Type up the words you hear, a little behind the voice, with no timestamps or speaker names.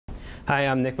Hi,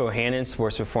 I'm Nick Bohanan,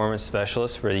 Sports Performance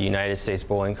Specialist for the United States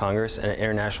Bowling Congress and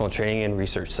International Training and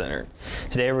Research Center.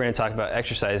 Today we're going to talk about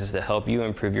exercises to help you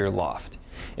improve your loft.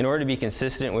 In order to be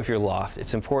consistent with your loft,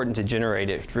 it's important to generate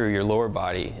it through your lower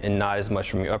body and not as much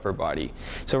from your upper body.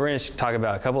 So we're going to talk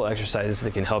about a couple exercises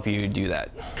that can help you do that.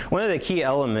 One of the key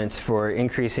elements for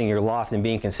increasing your loft and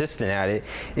being consistent at it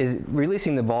is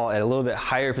releasing the ball at a little bit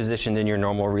higher position than your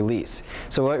normal release.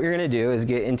 So what you're going to do is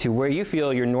get into where you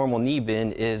feel your normal knee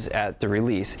bend is at the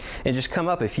release and just come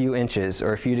up a few inches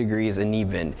or a few degrees a knee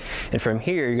bend. And from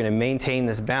here you're going to maintain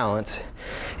this balance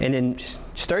and then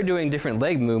start doing different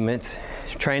leg movements,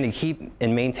 trying to keep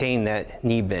and maintain that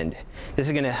knee bend. This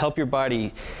is going to help your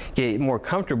body get more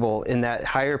comfortable in that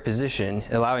higher position,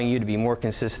 allowing you to be more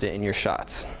consistent in your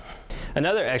shots.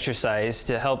 Another exercise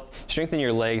to help strengthen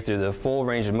your leg through the full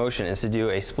range of motion is to do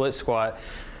a split squat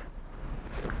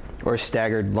or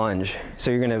staggered lunge.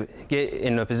 So you're going to get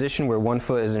in a position where one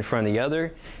foot is in front of the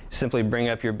other, simply bring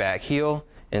up your back heel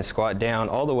and squat down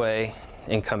all the way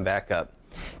and come back up.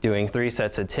 Doing 3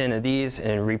 sets of 10 of these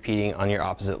and repeating on your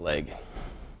opposite leg.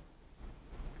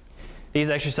 These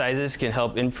exercises can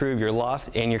help improve your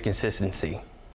loft and your consistency.